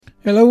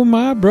Hello,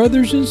 my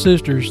brothers and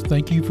sisters.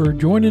 Thank you for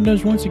joining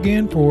us once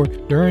again for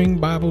During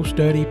Bible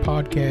Study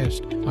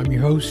Podcast. I'm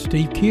your host,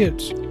 Steve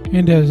Kitts.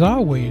 And as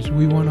always,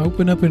 we want to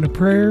open up in a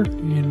prayer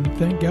and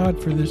thank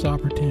God for this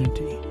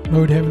opportunity.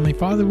 Lord Heavenly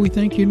Father, we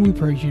thank you and we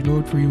praise you,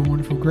 Lord, for your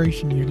wonderful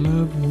grace and your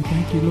love. And we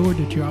thank you, Lord,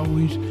 that you're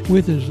always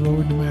with us,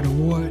 Lord, no matter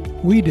what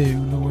we do,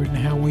 Lord, and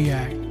how we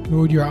act.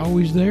 Lord, you're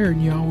always there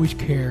and you always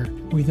care.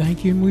 We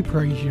thank you and we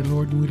praise you,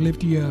 Lord, and we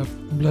lift you up.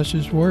 Bless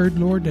this word,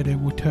 Lord, that it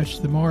will touch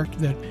the mark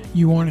that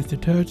you want it to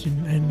touch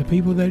and the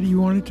people that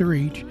you want it to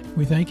reach.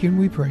 We thank you and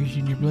we praise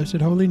you in your blessed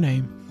holy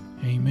name.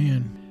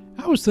 Amen.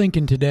 I was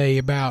thinking today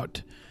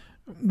about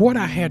what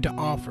I had to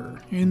offer,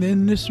 and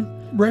then this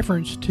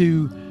reference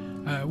to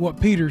what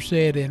Peter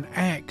said in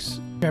Acts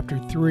chapter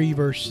 3,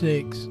 verse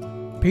 6.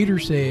 Peter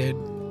said,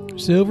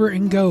 "Silver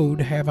and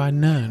gold have I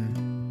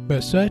none,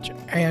 but such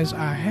as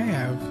I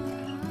have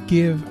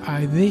give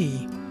I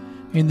thee.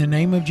 In the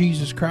name of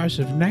Jesus Christ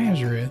of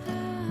Nazareth,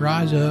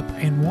 rise up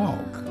and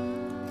walk."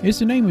 It's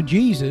the name of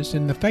Jesus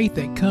and the faith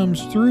that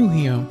comes through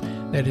him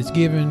that has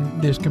given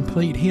this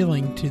complete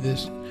healing to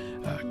this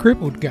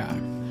crippled guy.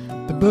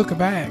 The book of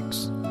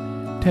Acts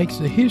takes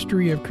the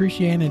history of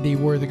Christianity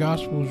where the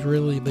Gospels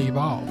really leave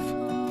off.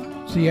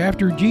 See,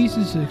 after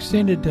Jesus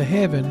ascended to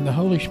heaven, the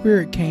Holy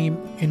Spirit came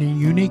in a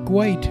unique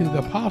way to the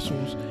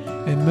apostles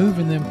and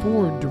moving them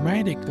forward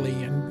dramatically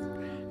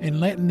and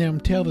letting them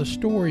tell the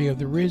story of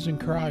the risen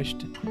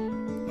Christ.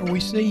 And we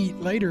see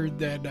later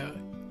that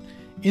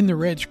in the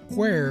Red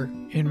Square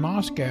in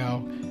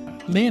Moscow,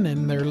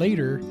 Lenin, their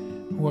leader,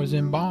 was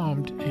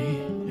embalmed,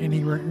 and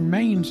he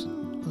remains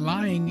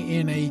lying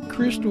in a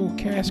crystal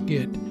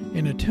casket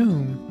in a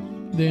tomb.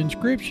 The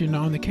inscription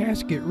on the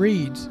casket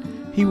reads,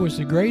 "He was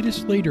the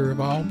greatest leader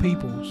of all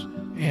peoples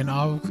and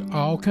of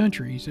all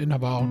countries and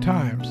of all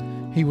times.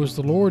 He was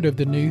the Lord of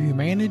the new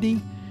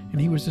humanity, and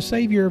he was the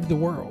Savior of the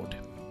world."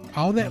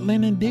 All that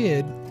Lenin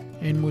did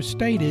and was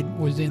stated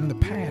was in the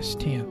past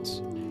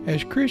tense.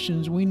 As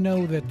Christians, we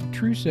know that the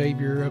true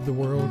Savior of the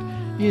world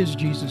is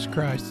Jesus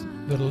Christ,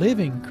 the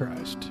living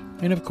Christ.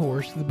 And of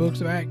course, the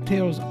books of Acts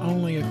tells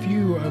only a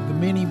few of the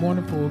many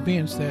wonderful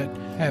events that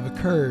have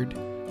occurred.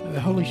 The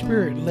Holy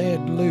Spirit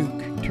led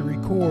Luke to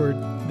record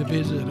the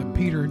visit of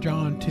Peter and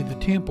John to the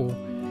temple,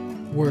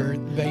 where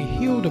they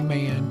healed a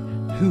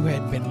man who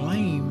had been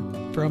lame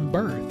from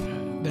birth.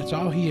 That's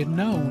all he had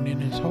known in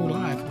his whole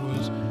life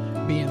was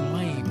being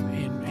lame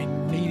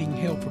and needing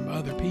help from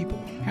other people.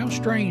 How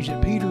strange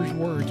that Peter's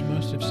words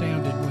must have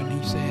sounded when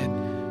he said,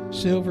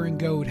 "Silver and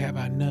gold have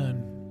I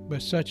none,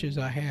 but such as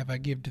I have I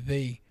give to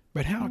thee."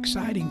 But how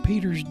exciting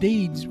Peter's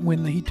deeds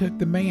when he took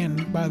the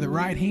man by the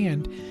right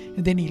hand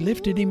and then he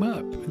lifted him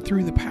up and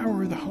through the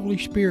power of the Holy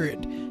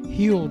Spirit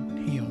healed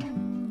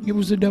him. It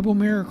was a double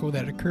miracle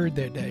that occurred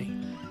that day.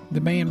 The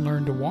man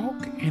learned to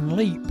walk and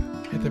leap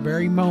at the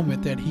very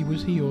moment that he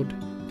was healed.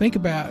 Think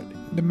about it.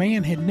 The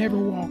man had never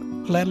walked,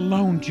 let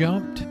alone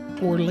jumped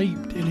or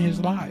leaped in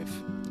his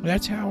life.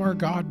 That's how our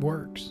God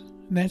works.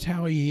 And that's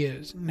how he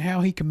is. And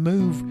how he can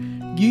move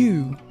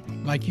you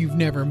like you've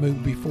never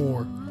moved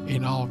before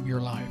in all of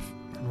your life.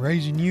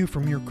 Raising you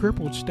from your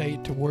crippled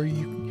state to where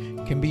you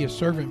can be a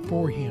servant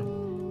for him.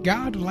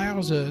 God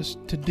allows us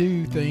to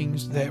do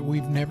things that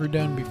we've never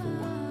done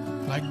before.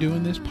 Like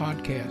doing this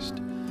podcast.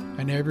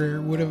 I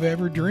never would have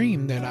ever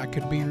dreamed that I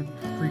could be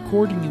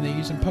recording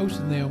these and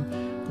posting them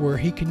where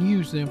he can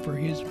use them for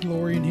his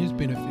glory and his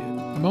benefit.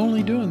 I'm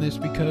only doing this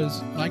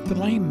because, like the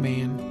lame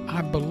man,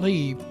 I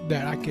believe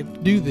that I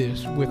could do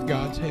this with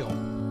God's help.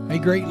 A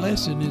great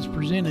lesson is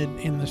presented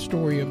in the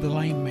story of the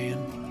lame man.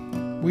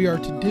 We are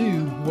to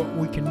do what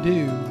we can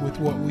do with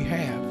what we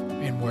have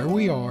and where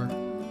we are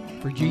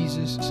for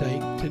Jesus'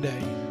 sake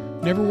today.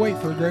 Never wait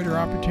for a greater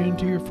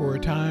opportunity or for a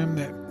time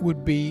that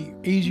would be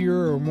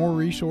easier or more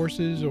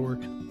resources or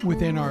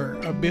within our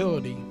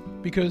ability,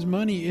 because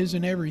money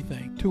isn't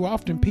everything. Too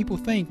often people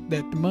think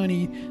that the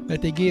money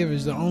that they give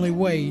is the only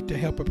way to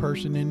help a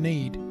person in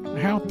need.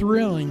 How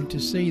thrilling to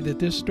see that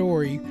this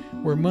story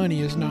where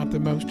money is not the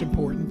most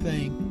important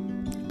thing.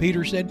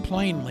 Peter said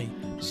plainly,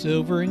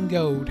 "Silver and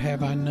gold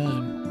have I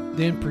none,"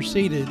 then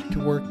proceeded to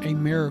work a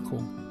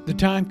miracle. The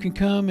time can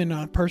come in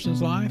a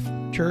person's life,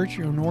 church,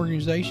 or an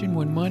organization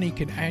when money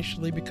can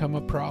actually become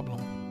a problem.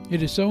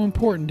 It is so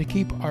important to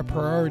keep our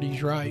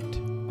priorities right.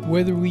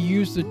 Whether we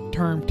use the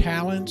term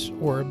talents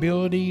or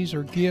abilities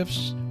or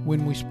gifts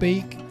when we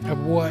speak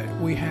of what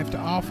we have to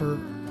offer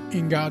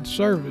in God's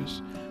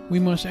service, we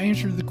must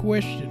answer the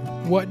question,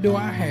 what do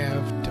I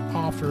have to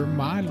offer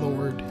my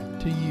Lord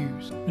to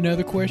use?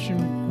 Another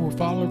question will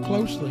follow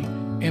closely.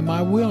 Am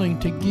I willing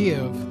to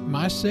give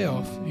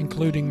myself,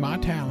 including my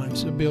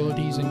talents,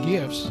 abilities, and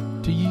gifts,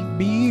 to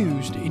be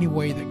used any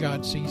way that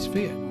God sees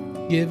fit?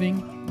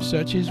 Giving,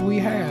 such as we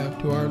have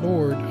to our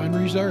Lord,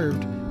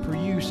 unreserved for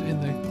use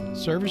in the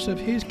service of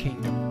His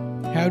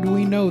kingdom. How do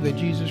we know that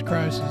Jesus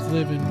Christ is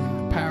living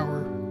in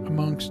power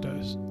amongst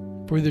us?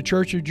 For the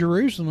Church of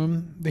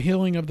Jerusalem, the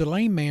healing of the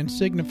lame man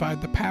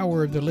signified the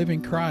power of the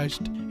living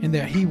Christ and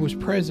that He was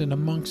present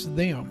amongst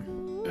them.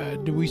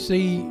 Do we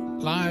see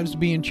lives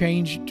being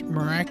changed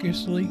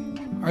miraculously?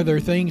 Are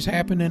there things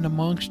happening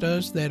amongst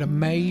us that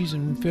amaze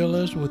and fill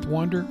us with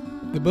wonder?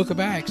 The book of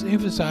Acts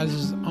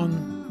emphasizes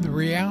on the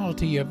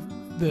reality of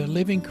the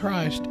living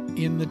Christ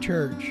in the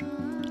church.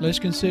 Let's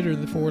consider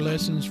the 4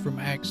 lessons from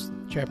Acts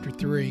chapter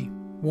 3.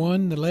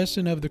 1. The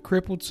lesson of the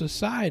crippled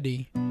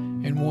society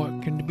and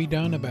what can be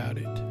done about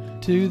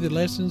it. 2. The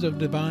lessons of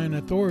divine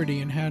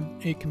authority and how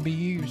it can be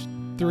used.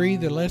 3.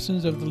 The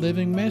lessons of the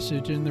living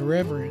message and the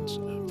reverence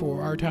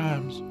for our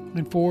times.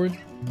 And 4.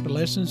 The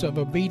lessons of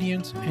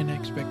obedience and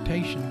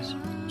expectations.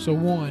 So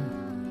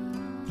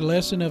 1. The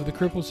lesson of the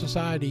crippled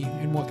society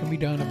and what can be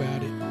done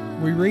about it.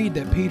 We read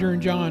that Peter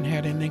and John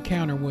had an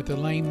encounter with a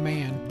lame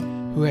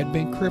man who had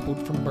been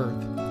crippled from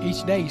birth.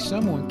 Each day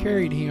someone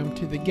carried him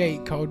to the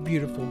gate called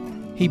Beautiful.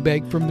 He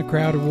begged from the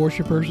crowd of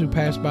worshipers who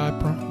passed by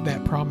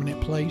that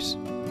prominent place.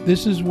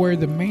 This is where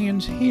the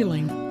man's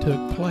healing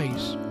took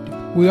place.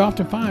 We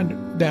often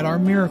find that our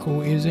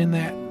miracle is in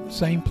that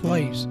same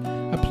place,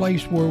 a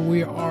place where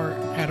we are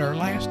at our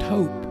last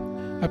hope,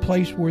 a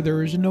place where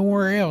there is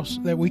nowhere else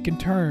that we can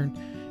turn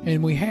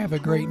and we have a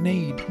great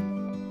need,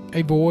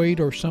 a void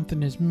or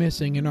something is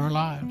missing in our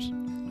lives.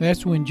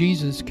 That's when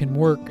Jesus can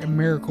work a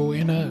miracle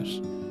in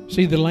us.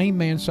 See, the lame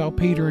man saw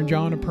Peter and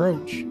John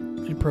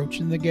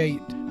approaching the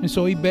gate, and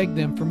so he begged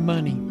them for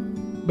money.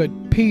 But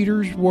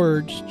Peter's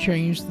words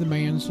changed the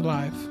man's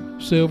life.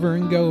 Silver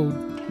and gold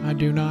I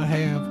do not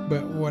have,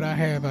 but what I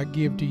have I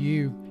give to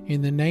you.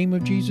 In the name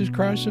of Jesus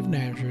Christ of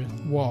Nazareth,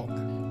 walk.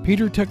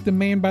 Peter took the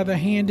man by the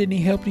hand and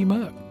he helped him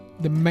up.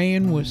 The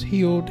man was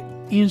healed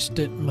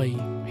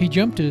instantly. He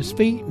jumped to his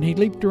feet and he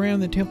leaped around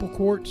the temple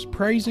courts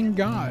praising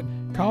God,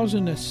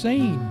 causing a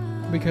scene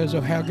because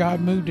of how God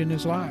moved in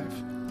his life.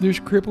 This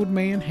crippled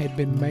man had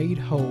been made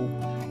whole.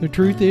 The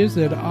truth is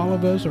that all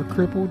of us are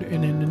crippled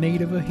and in the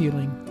need of a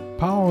healing.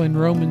 Paul in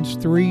Romans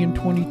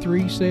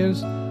 3:23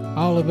 says,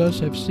 all of us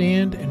have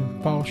sinned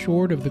and fall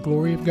short of the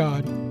glory of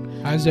God.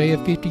 Isaiah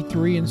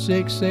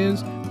 53:6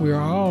 says, we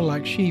are all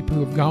like sheep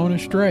who have gone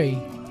astray.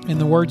 And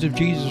the words of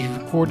Jesus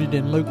recorded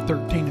in Luke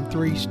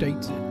 13:3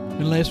 states it,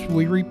 unless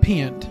we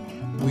repent,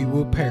 we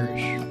will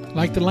perish.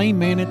 Like the lame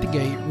man at the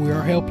gate, we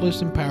are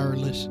helpless and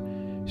powerless,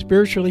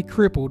 spiritually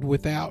crippled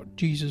without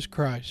Jesus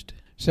Christ.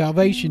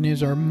 Salvation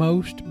is our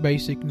most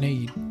basic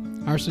need.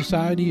 Our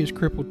society is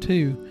crippled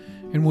too,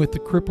 and with the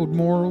crippled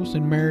morals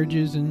in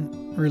marriages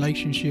and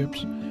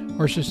relationships,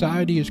 our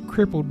society is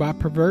crippled by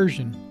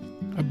perversion.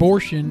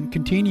 Abortion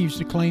continues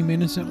to claim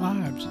innocent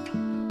lives.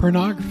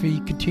 Pornography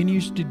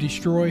continues to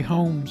destroy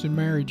homes and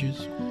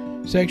marriages.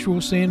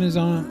 Sexual sin is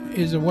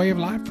a way of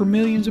life for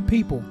millions of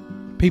people.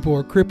 People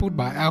are crippled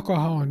by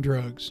alcohol and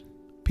drugs.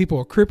 People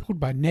are crippled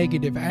by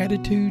negative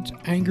attitudes,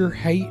 anger,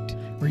 hate,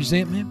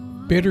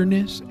 resentment,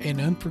 bitterness,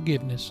 and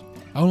unforgiveness.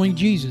 Only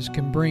Jesus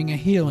can bring a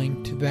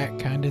healing to that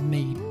kind of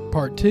need.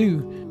 Part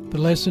 2, the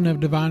lesson of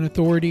divine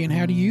authority and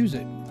how to use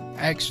it.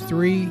 Acts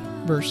 3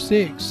 verse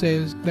 6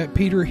 says that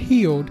Peter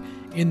healed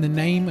in the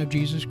name of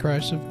Jesus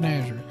Christ of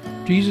Nazareth.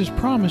 Jesus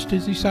promised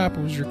his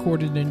disciples,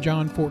 recorded in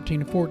John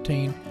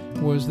 14:14,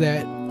 was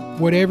that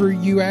whatever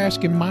you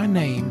ask in my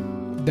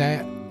name,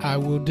 that I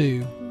will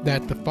do,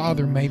 that the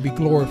Father may be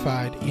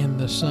glorified in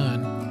the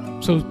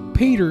Son. So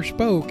Peter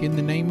spoke in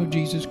the name of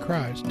Jesus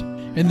Christ,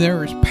 and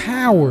there is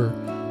power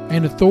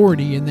and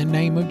authority in the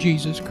name of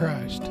Jesus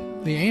Christ.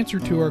 The answer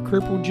to our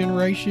crippled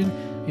generation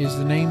is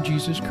the name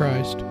Jesus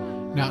Christ,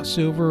 not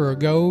silver or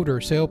gold or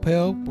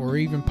self-help or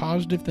even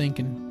positive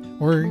thinking,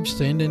 or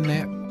sending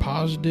that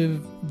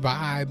positive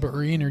vibe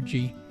or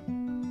energy.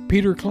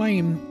 Peter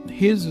claimed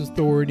his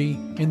authority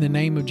in the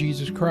name of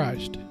Jesus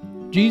Christ.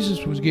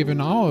 Jesus was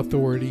given all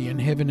authority in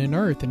heaven and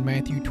earth in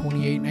Matthew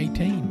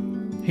 28:18.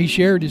 He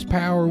shared his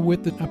power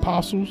with the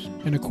apostles,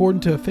 and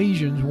according to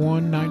Ephesians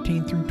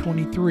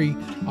 1:19-23,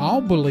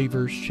 all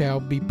believers shall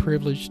be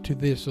privileged to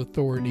this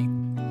authority.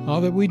 All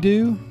that we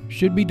do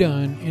should be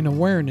done in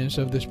awareness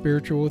of the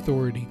spiritual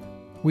authority.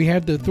 We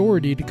have the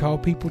authority to call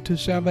people to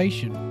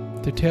salvation,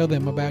 to tell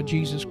them about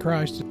Jesus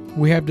Christ.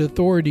 We have the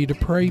authority to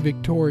pray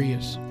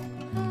victorious.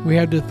 We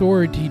have the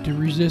authority to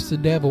resist the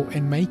devil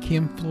and make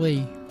him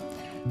flee.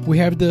 We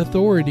have the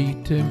authority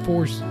to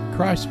enforce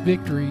Christ's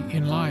victory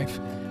in life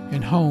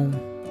and home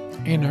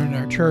and in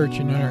our church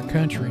and in our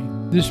country.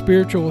 This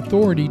spiritual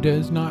authority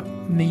does not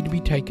need to be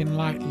taken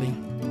lightly.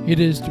 It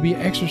is to be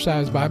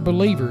exercised by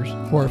believers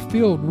who are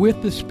filled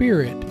with the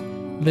Spirit,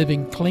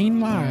 living clean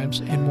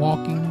lives and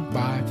walking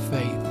by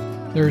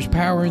faith. There is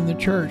power in the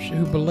church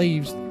who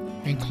believes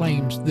and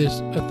claims this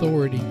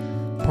authority.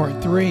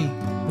 Part 3,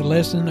 the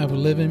lesson of a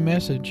living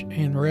message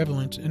and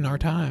relevance in our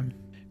time.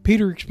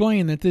 Peter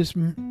explained that this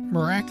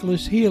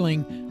miraculous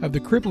healing of the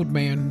crippled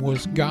man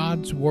was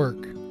God's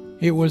work.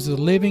 It was the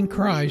living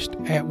Christ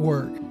at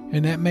work,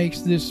 and that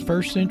makes this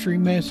first century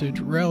message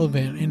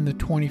relevant in the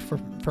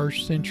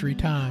 21st century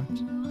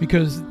times,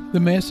 because the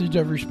message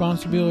of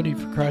responsibility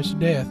for Christ's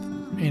death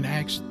in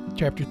Acts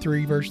chapter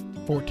 3 verse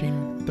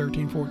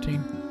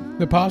 13-14.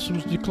 The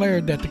apostles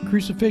declared that the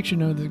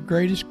crucifixion of the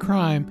greatest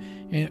crime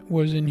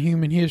was in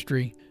human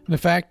history. The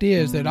fact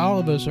is that all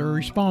of us are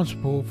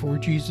responsible for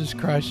Jesus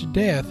Christ's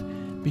death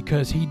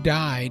because he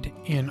died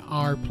in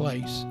our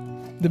place.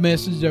 The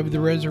message of the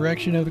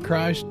resurrection of the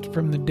Christ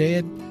from the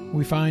dead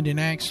we find in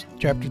Acts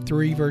chapter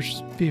 3,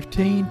 verse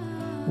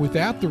 15.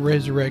 Without the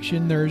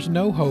resurrection, there is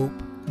no hope,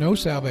 no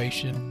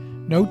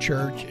salvation, no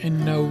church,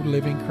 and no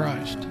living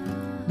Christ.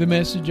 The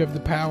message of the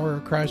power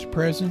of Christ's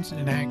presence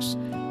in Acts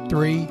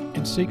 3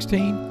 and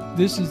 16.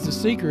 This is the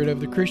secret of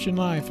the Christian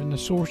life and the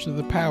source of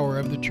the power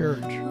of the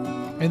church.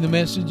 And the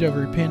message of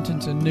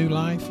repentance and new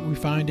life we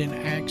find in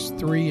Acts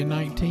 3 and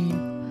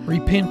 19.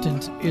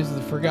 Repentance is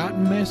the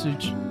forgotten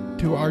message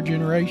to our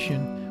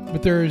generation,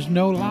 but there is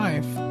no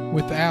life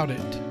without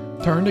it.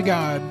 Turn to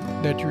God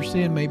that your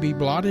sin may be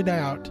blotted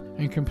out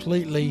and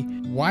completely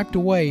wiped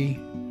away,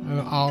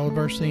 all of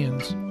our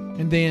sins.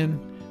 And then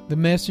the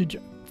message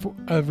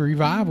of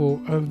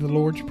revival of the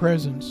Lord's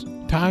presence.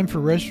 Time for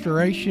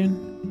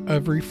restoration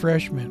of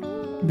refreshment.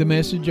 The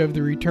message of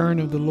the return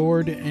of the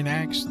Lord in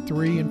Acts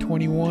 3 and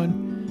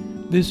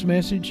 21. This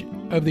message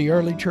of the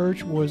early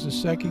church was the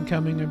second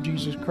coming of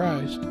Jesus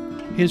Christ.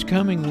 His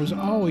coming was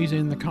always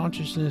in the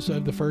consciousness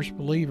of the first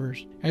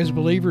believers. As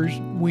believers,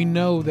 we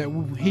know that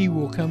He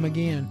will come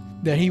again,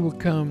 that He will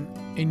come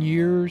in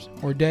years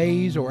or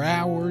days or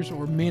hours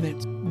or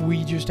minutes.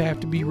 We just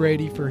have to be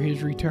ready for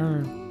His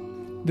return.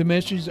 The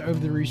message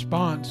of the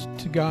response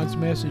to God's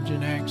message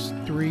in Acts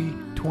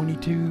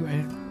 3:22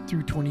 and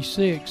through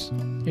 26.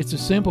 It's a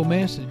simple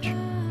message.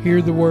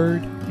 Hear the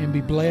word and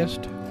be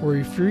blessed, or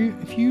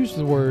refuse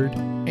the word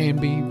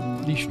and be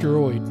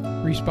destroyed.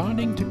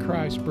 Responding to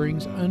Christ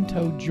brings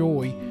untold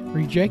joy.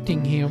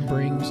 Rejecting Him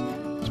brings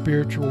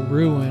spiritual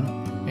ruin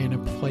and a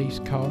place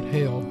called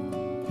hell.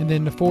 And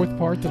then the fourth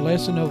part, the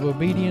lesson of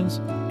obedience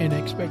and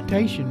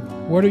expectation.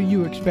 What are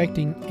you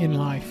expecting in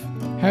life?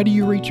 How do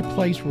you reach a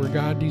place where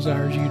God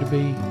desires you to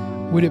be?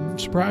 Would it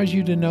surprise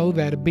you to know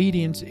that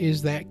obedience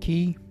is that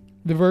key?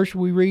 The verse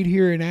we read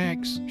here in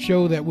Acts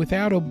show that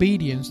without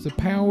obedience, the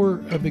power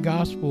of the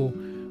gospel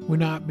would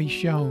not be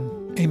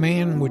shown. A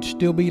man would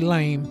still be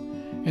lame,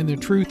 and the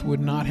truth would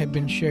not have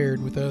been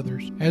shared with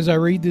others. As I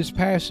read this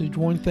passage,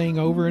 one thing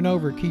over and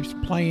over keeps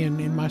playing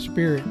in my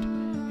spirit.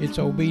 It's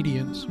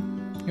obedience.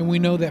 And we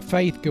know that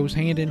faith goes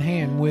hand in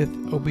hand with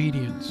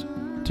obedience.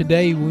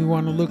 Today, we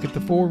want to look at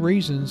the 4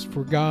 reasons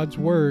for God's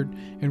Word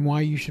and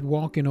why you should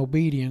walk in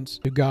obedience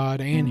to God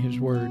and His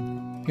Word.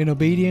 In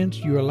obedience,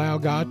 you allow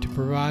God to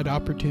provide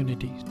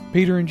opportunities.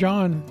 Peter and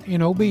John,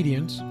 in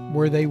obedience,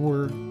 where they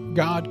were,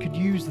 God could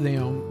use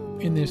them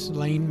in this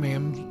lame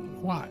man's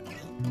life.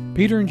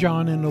 Peter and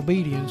John, in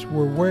obedience,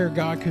 were where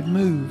God could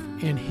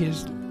move in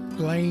his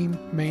lame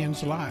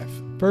man's life.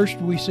 First,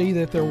 we see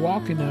that they're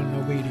walking in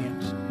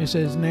obedience. It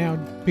says, now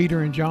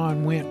Peter and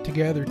John went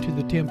together to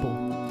the temple.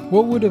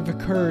 What would have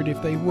occurred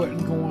if they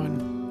wasn't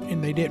going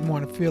and they didn't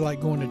want to feel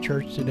like going to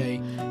church today,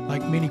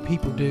 like many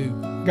people do?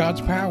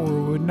 God's power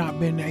would not have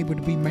been able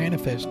to be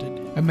manifested.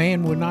 A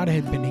man would not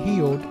have been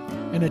healed,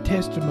 and a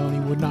testimony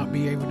would not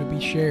be able to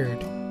be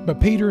shared. But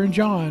Peter and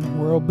John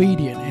were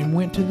obedient and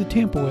went to the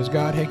temple as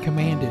God had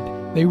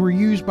commanded. They were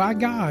used by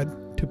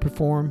God to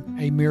perform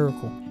a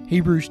miracle.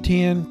 Hebrews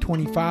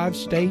 10:25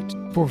 states,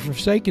 "For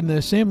forsaking the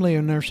assembly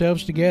of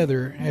themselves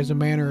together, as a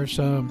manner of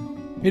some."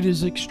 It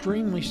is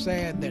extremely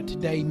sad that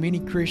today many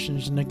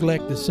Christians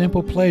neglect the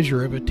simple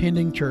pleasure of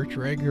attending church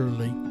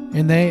regularly,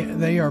 and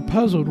they are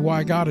puzzled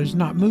why God is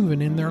not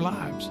moving in their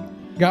lives.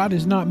 God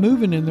is not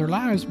moving in their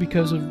lives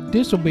because of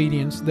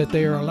disobedience, that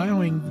they are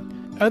allowing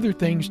other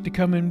things to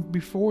come in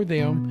before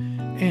them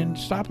and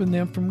stopping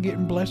them from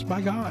getting blessed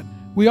by God.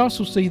 We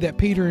also see that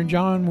Peter and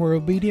John were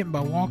obedient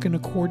by walking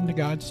according to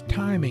God's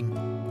timing.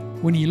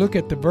 When you look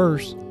at the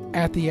verse,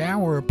 at the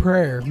hour of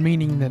prayer,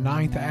 meaning the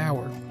 9th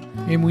hour,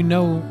 and we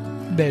know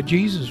that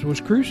Jesus was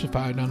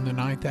crucified on the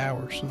 9th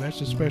hour, so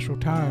that's a special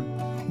time.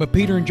 But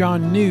Peter and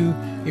John knew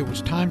it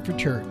was time for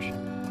church,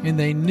 and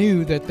they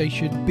knew that they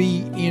should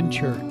be in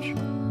church.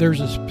 There's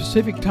a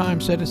specific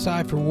time set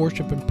aside for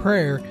worship and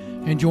prayer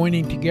and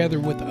joining together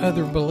with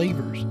other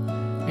believers,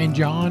 and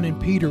John and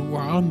Peter were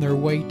on their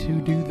way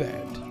to do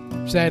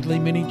that. Sadly,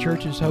 many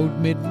churches hold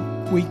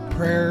midweek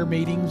prayer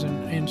meetings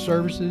and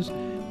services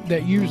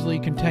that usually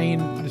contain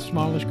the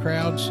smallest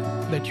crowds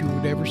that you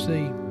would ever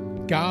see.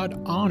 God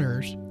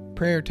honors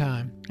prayer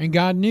time, and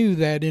God knew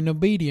that in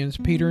obedience,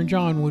 Peter and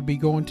John would be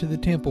going to the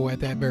temple at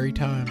that very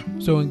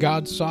time. So in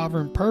God's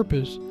sovereign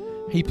purpose,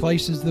 He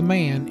places the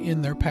man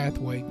in their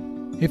pathway.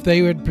 If they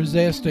had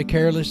possessed a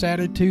careless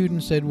attitude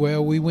and said,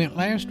 well, we went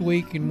last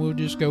week and we'll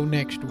just go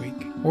next week,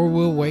 or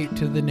we'll wait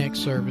till the next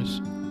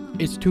service,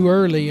 it's too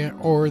early,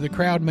 or the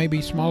crowd may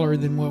be smaller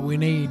than what we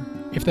need.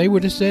 If they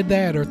would have said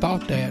that or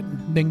thought that,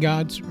 then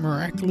God's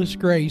miraculous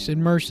grace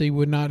and mercy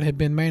would not have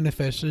been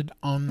manifested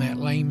on that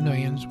lame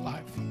man's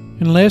life.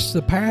 Unless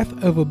the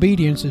path of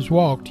obedience is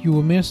walked, you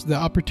will miss the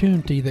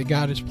opportunity that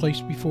God has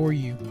placed before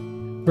you.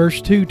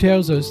 Verse 2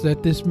 tells us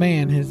that this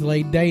man has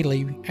laid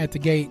daily at the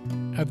gate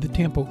of the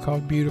temple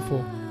called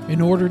Beautiful.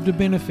 In order to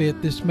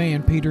benefit this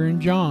man, Peter and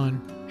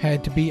John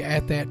had to be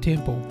at that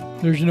temple.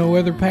 There's no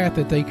other path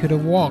that they could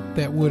have walked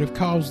that would have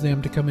caused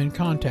them to come in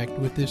contact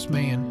with this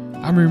man.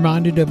 I'm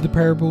reminded of the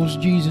parables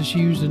Jesus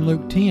used in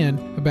Luke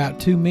 10 about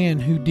two men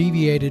who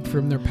deviated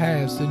from their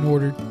paths in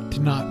order to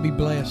not be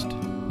blessed.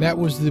 That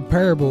was the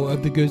parable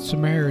of the Good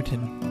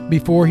Samaritan.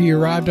 Before he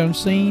arrived on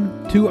scene,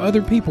 two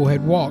other people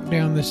had walked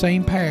down the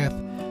same path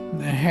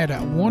and had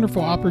a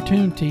wonderful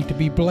opportunity to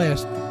be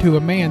blessed to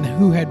a man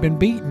who had been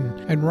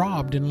beaten and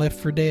robbed and left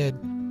for dead.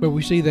 But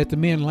we see that the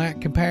men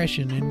lacked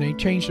compassion and they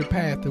changed their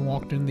path and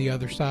walked on the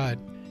other side.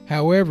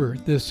 However,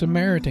 the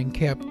Samaritan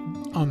kept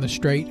on the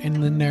straight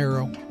and the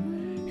narrow.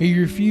 He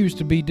refused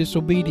to be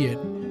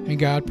disobedient, and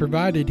God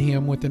provided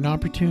him with an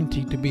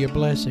opportunity to be a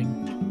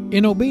blessing.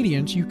 In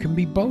obedience, you can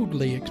be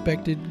boldly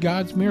expected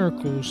God's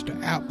miracles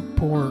to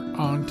outpour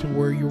onto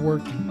where you're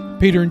working.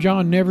 Peter and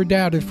John never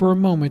doubted for a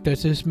moment that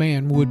this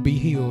man would be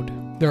healed.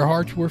 Their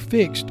hearts were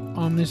fixed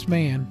on this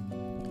man.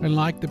 And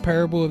like the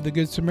parable of the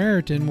Good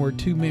Samaritan, where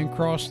two men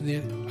crossed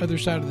the other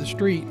side of the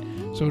street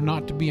so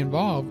not to be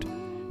involved,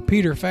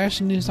 Peter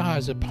fastened his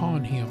eyes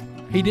upon him.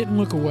 He didn't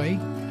look away.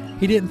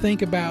 He didn't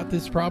think about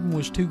this problem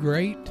was too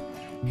great.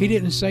 He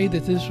didn't say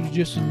that this was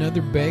just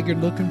another beggar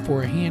looking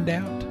for a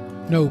handout.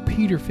 No,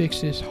 Peter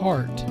fixed his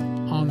heart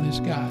on this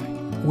guy.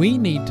 We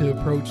need to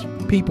approach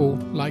people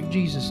like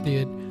Jesus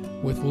did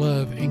with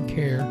love and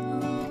care.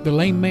 The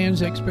lame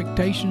man's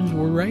expectations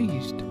were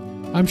raised.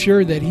 I'm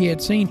sure that he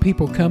had seen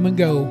people come and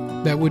go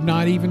that would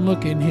not even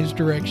look in his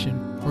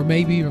direction, or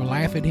maybe even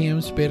laugh at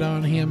him, spit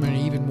on him, and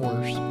even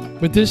worse.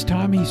 But this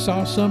time he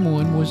saw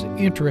someone was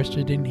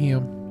interested in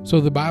him. So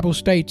the Bible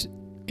states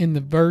in the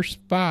verse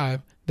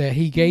 5 that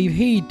he gave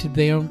heed to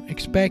them,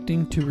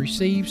 expecting to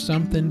receive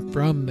something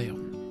from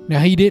them. Now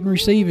he didn't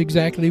receive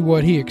exactly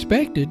what he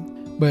expected,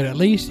 but at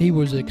least he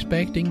was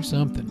expecting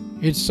something.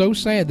 It's so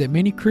sad that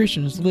many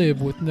Christians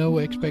live with no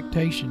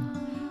expectation,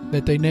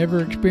 that they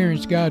never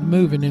experience God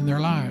moving in their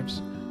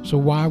lives. So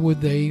why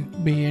would they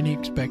be any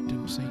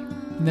expectancy?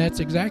 And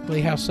that's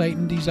exactly how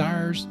Satan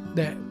desires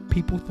that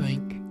people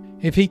think.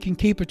 If he can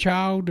keep a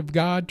child of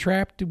God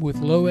trapped with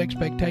low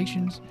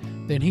expectations,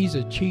 then he's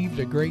achieved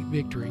a great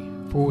victory.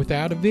 For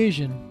without a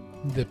vision,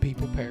 the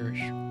people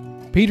perish.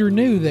 Peter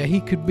knew that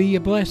he could be a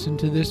blessing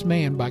to this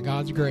man by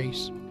God's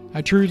grace.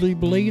 I truly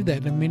believe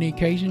that on many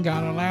occasions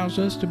God allows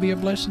us to be a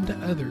blessing to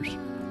others.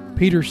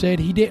 Peter said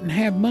he didn't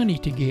have money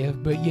to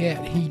give, but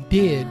yet he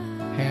did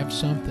have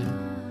something.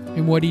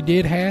 And what he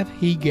did have,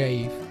 he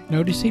gave.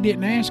 Notice he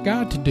didn't ask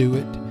God to do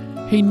it.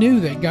 He knew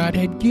that God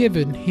had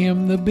given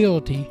him the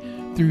ability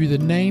through the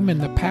name and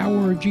the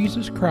power of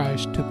Jesus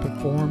Christ to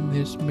perform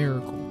this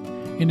miracle.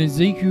 In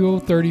Ezekiel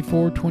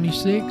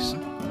 34:26,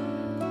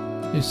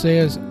 it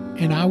says,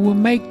 "And I will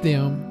make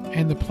them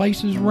and the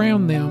places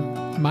round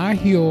them my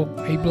hill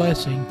a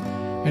blessing,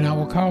 and I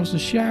will cause the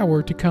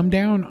shower to come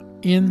down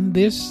in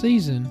this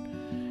season,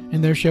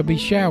 and there shall be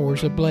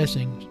showers of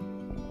blessings."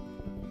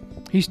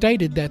 He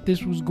stated that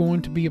this was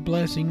going to be a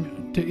blessing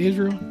to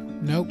Israel.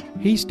 Nope.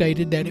 He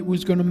stated that it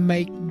was going to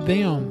make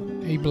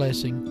them a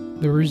blessing.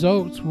 The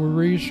results were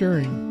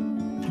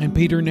reassuring, and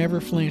Peter never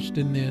flinched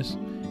in this,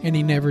 and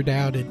he never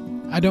doubted.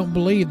 I don't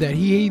believe that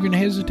he even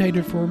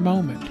hesitated for a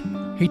moment.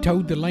 He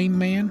told the lame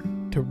man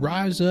to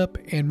rise up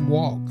and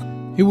walk.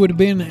 It would have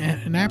been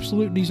an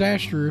absolute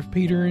disaster if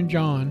Peter and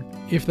John,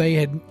 if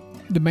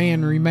the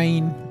man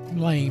remained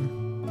lame,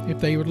 if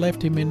they had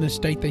left him in the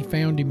state they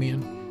found him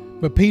in.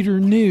 But Peter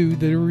knew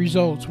that the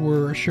results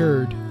were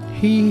assured.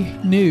 He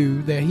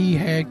knew that he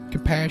had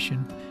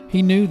compassion.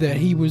 He knew that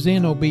he was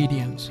in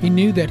obedience. He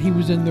knew that he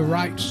was in the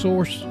right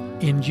source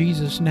in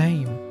Jesus'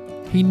 name.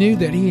 He knew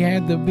that he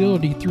had the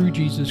ability through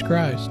Jesus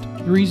Christ.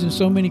 The reason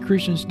so many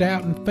Christians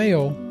doubt and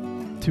fail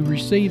to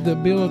receive the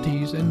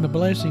abilities and the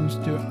blessings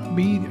to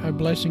be a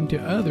blessing to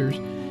others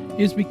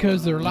is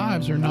because their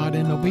lives are not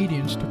in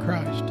obedience to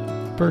Christ.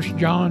 1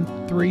 John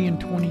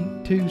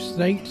 3:22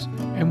 states,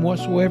 "And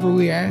whatsoever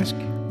we ask,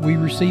 we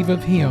receive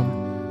of him,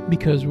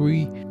 because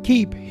we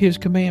keep his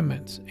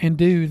commandments and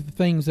do the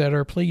things that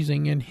are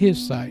pleasing in his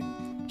sight."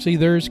 See,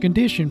 there is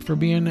condition for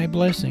being a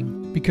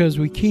blessing, because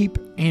we keep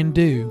and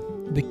do.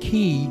 The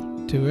key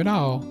to it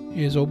all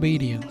is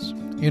obedience.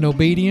 In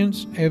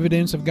obedience,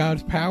 evidence of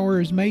God's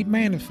power is made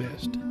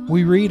manifest.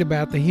 We read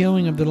about the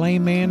healing of the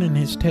lame man and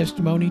his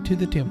testimony to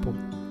the temple.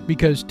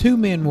 Because two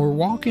men were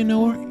walking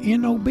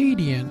in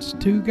obedience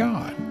to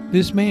God,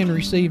 this man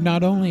received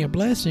not only a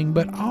blessing,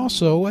 but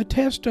also a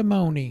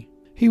testimony.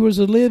 He was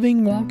a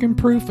living, walking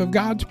proof of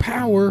God's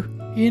power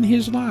in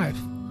his life.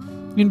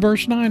 In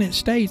verse 9, it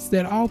states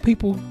that all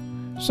people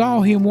saw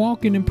him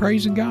walking and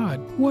praising God.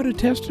 What a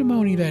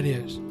testimony that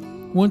is.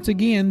 Once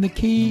again, the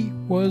key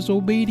was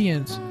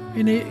obedience,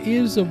 and it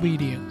is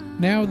obedience.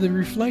 Now the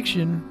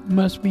reflection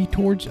must be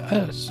towards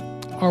us.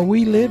 Are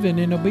we living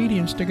in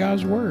obedience to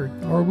God's word?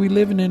 Or are we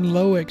living in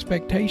low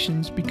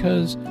expectations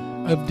because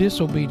of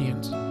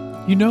disobedience?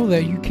 You know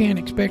that you can't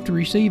expect to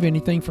receive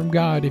anything from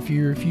God if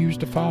you refuse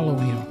to follow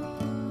him.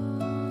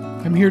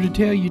 I'm here to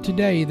tell you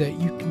today that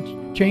you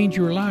can change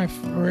your life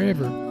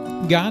forever.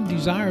 God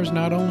desires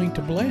not only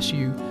to bless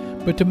you,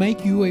 but to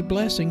make you a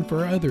blessing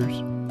for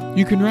others.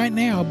 You can right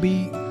now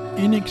be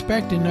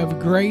expectant of a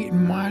great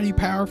and mighty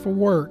powerful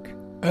work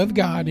of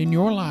God in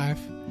your life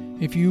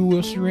if you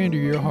will surrender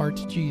your heart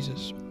to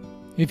Jesus.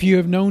 If you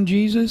have known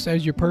Jesus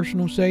as your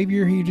personal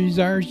Savior, He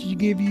desires to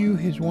give you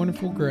His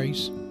wonderful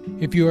grace.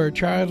 If you are a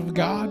child of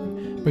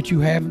God, but you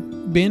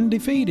have been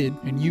defeated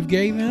and you've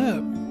given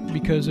up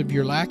because of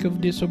your lack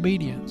of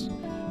disobedience,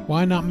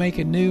 why not make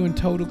a new and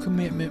total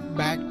commitment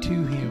back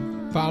to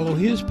Him? Follow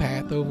His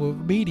path of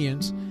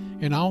obedience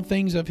in all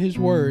things of His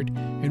Word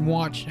and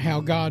watch how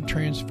God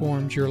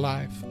transforms your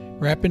life.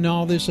 Wrapping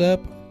all this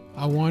up,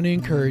 I want to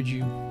encourage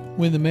you.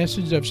 When the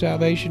message of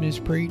salvation is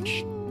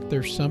preached,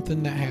 there's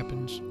something that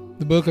happens.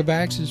 The book of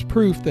Acts is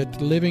proof that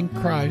the living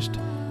Christ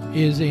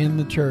is in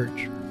the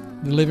church.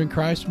 The living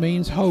Christ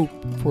means hope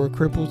for a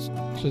crippled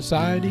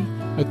society,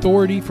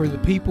 authority for the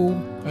people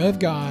of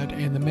God,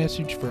 and the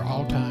message for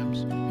all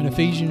times. In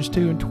Ephesians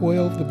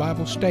 2:12, the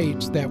Bible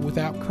states that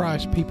without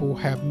Christ, people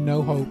have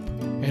no hope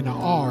and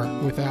are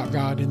without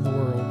God in the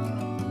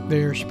world.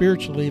 They are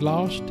spiritually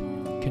lost,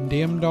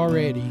 condemned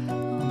already,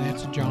 and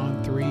that's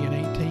John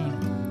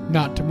 3:18.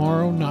 Not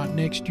tomorrow, not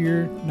next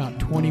year, not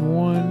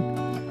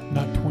 21,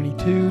 not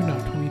 22,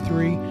 not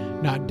 23,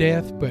 not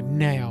death, but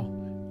now,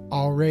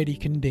 already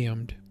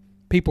condemned.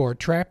 People are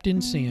trapped in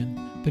sin.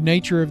 The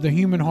nature of the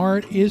human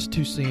heart is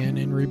to sin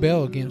and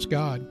rebel against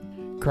God.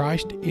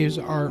 Christ is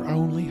our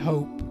only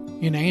hope.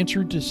 In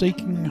answer to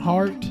seeking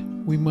heart,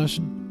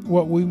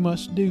 what we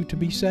must do to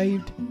be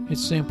saved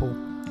is simple.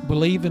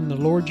 Believe in the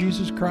Lord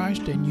Jesus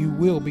Christ and you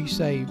will be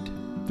saved.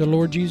 The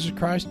Lord Jesus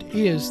Christ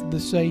is the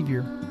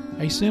Savior.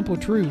 A simple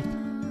truth,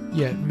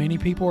 yet many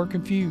people are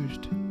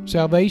confused.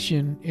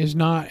 Salvation is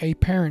not a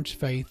parent's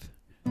faith.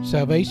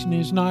 Salvation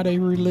is not a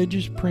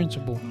religious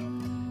principle.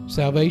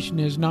 Salvation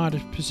is not a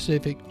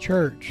specific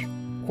church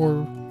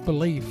or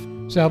belief.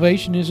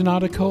 Salvation is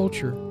not a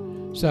culture.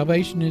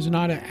 Salvation is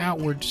not an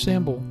outward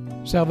symbol.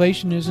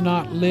 Salvation is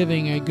not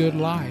living a good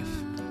life.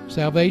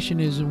 Salvation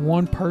is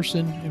one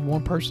person and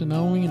one person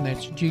only, and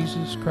that's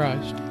Jesus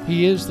Christ.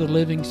 He is the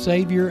living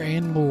Savior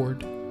and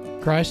Lord.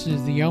 Christ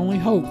is the only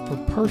hope for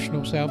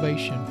personal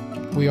salvation.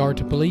 We are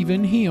to believe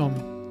in Him,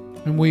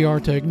 and we are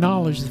to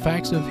acknowledge the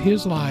facts of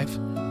His life,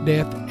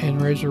 death,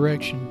 and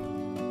resurrection.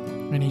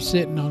 And He's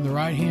sitting on the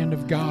right hand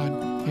of God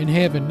in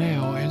heaven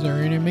now as our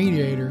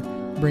intermediator,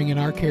 bringing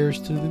our cares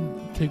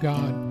to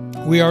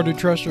God. We are to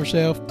trust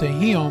ourselves to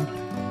Him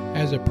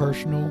as a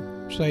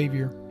personal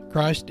Savior.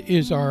 Christ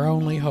is our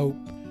only hope.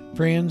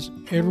 Friends,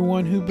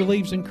 everyone who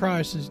believes in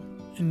Christ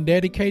and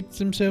dedicates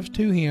themselves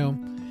to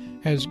Him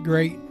has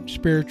great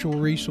spiritual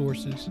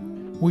resources.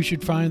 We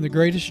should find the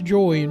greatest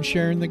joy in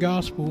sharing the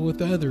gospel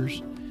with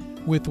others,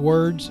 with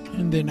words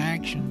and then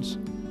actions.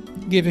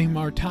 Give Him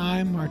our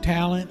time, our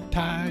talent,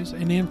 ties,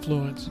 and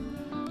influence.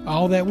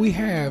 All that we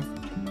have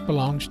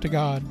belongs to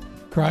God.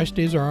 Christ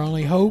is our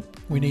only hope.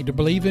 We need to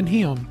believe in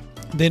Him.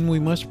 Then we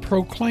must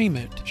proclaim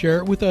it, share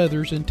it with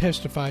others, and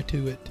testify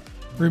to it.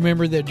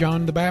 Remember that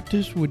John the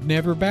Baptist would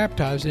never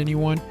baptize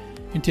anyone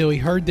until he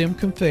heard them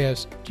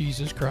confess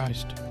Jesus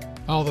Christ.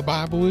 All the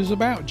Bible is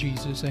about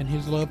Jesus and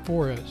His love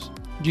for us.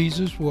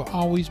 Jesus will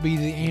always be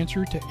the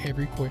answer to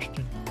every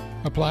question.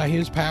 Apply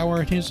His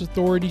power and His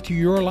authority to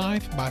your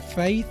life by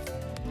faith,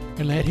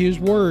 and let His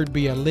Word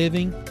be a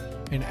living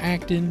and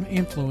acting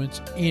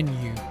influence in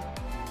you.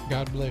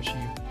 God bless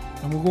you.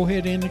 And we'll go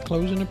ahead and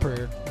close in a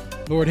prayer.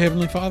 Lord,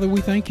 Heavenly Father, we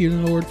thank You,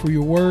 Lord, for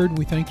Your Word.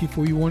 We thank You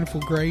for Your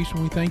wonderful grace.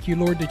 And we thank You,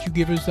 Lord, that You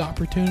give us the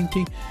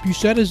opportunity. You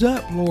set us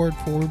up, Lord,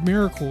 for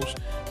miracles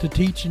to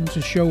teach and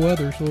to show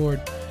others,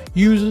 Lord.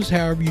 Use us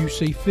however You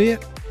see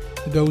fit.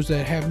 Those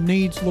that have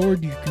needs,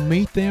 Lord, You can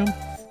meet them.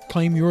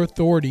 Claim Your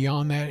authority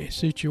on that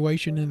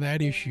situation and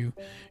that issue.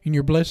 In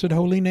Your blessed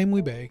holy name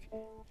we beg.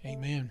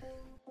 Amen.